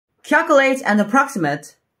Calculate and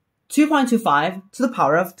approximate 2.25 to the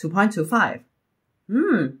power of 2.25.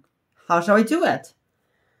 How shall we do it?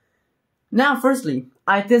 Now, firstly,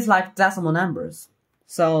 I dislike decimal numbers,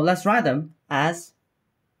 so let's write them as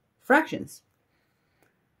fractions.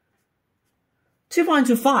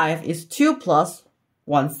 2.25 is 2 plus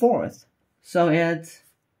 1/4, so it's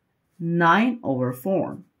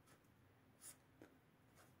 9/4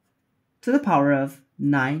 to the power of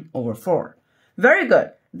 9/4. Very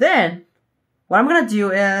good. Then, what I'm going to do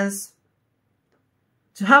is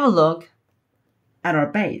to have a look at our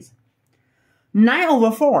base.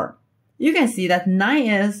 9/4. You can see that 9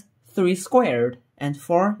 is 3 squared and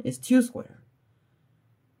 4 is 2 squared.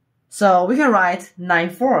 So we can write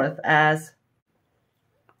 9/4 as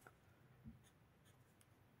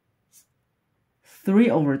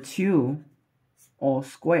 3/2 all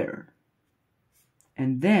squared,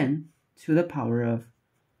 and then to the power of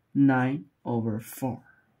 9/4.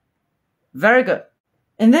 Very good.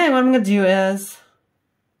 And then what I'm going to do is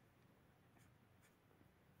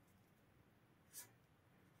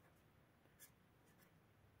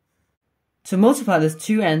to multiply this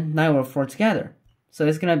 2 and 9/4 together. So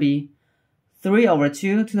it's going to be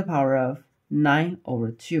 3/2 to the power of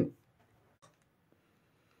 9/2.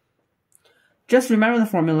 Just remember the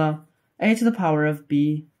formula, a to the power of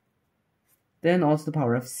b, then all to the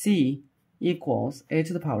power of c equals a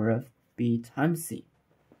to the power of b times c.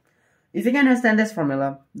 If you can understand this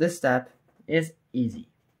formula, this step is easy.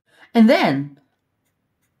 And then,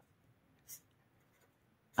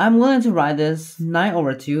 I'm willing to write this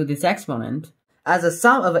 9/2, this exponent, as a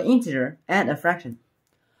sum of an integer and a fraction.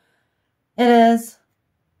 It is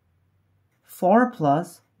 4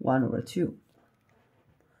 plus 1/2.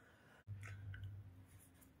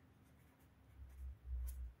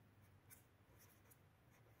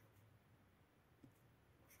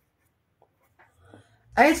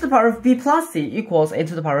 A to the power of b plus c equals a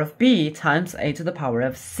to the power of b times a to the power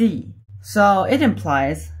of c. So it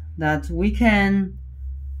implies that we can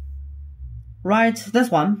write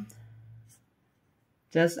this one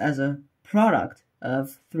just as a product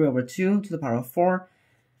of 3/2 to the power of 4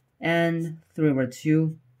 and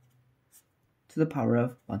 3/2 to the power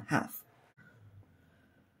of 1/2.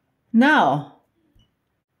 Now,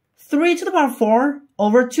 3 to the power of 4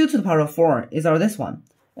 over 2 to the power of 4 is this one.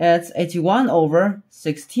 It's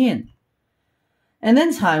 81/16. And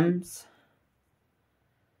then times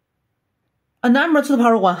a number to the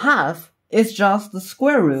power of 1/2 is just the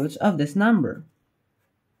square root of this number,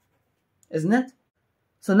 isn't it?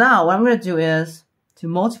 So now what I'm going to do is to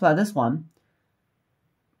multiply this one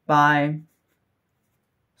by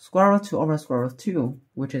square root of 2 over square root of 2,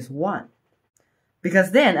 which is 1.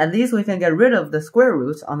 Because then at least we can get rid of the square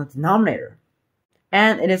roots on the denominator.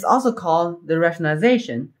 And it is also called the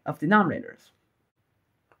rationalization of denominators.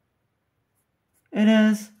 It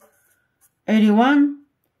is 81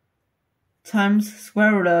 times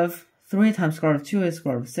square root of 3 times square root of 2 is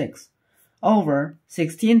square root of 6. Over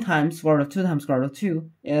 16 times square root of 2 times square root of 2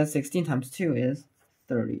 is 16 times 2 is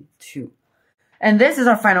 32. And this is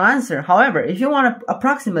our final answer. However, if you want to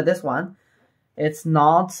approximate this one, it's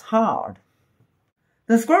not hard.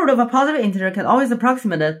 The square root of a positive integer can always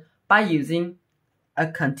approximate it by using a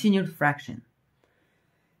continued fraction.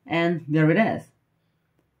 And there it is.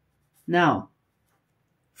 Now,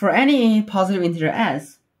 for any positive integer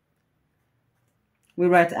s, we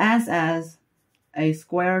write s as a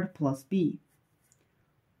squared plus b,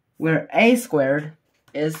 where a squared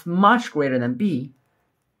is much greater than b,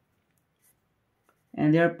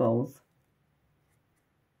 and they're both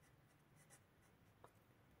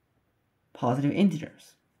positive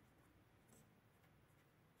integers.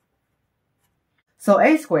 So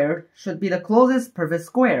a squared should be the closest perfect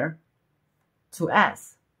square to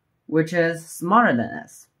s, which is smaller than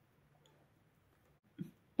s.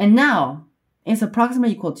 And now, it's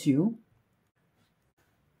approximately equal to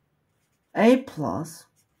a plus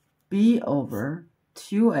b over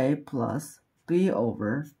 2a plus b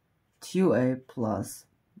over 2a plus.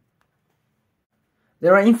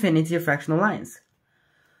 There are infinity of fractional lines.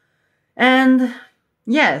 And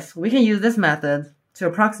yes, we can use this method to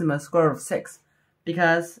approximate square root of 6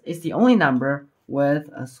 because it's the only number with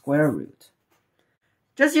a square root.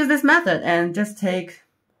 Just use this method and just take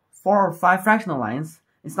 4 or 5 fractional lines.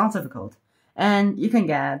 It's not difficult. And you can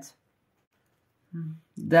get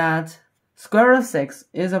that square root of 6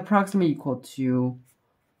 is approximately equal to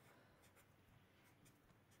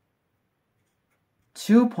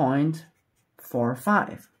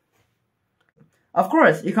 2.45. Of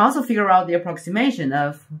course, you can also figure out the approximation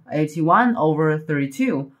of 81 over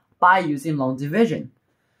 32 by using long division.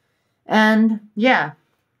 And yeah,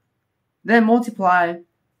 then multiply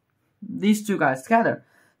these two guys together,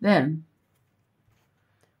 then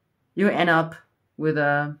you end up with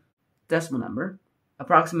a decimal number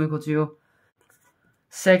approximately equal to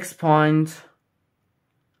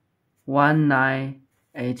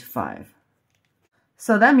 6.1985.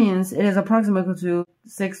 So that means it is approximately equal to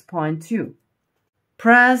 6.2.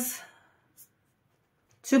 Press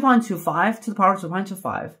 2.25 to the power of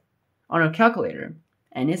 2.25 on your calculator,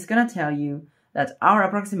 and it's gonna tell you that our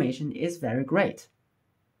approximation is very great.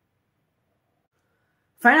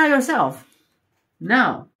 Find out yourself.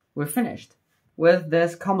 Now, we're finished with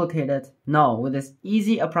this with this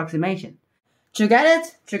easy approximation. Did you get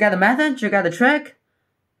it? Did you get the method? Did you get the trick?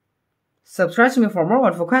 Subscribe to me for more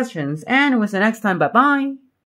wonderful questions, and we'll see you next time. Bye-bye.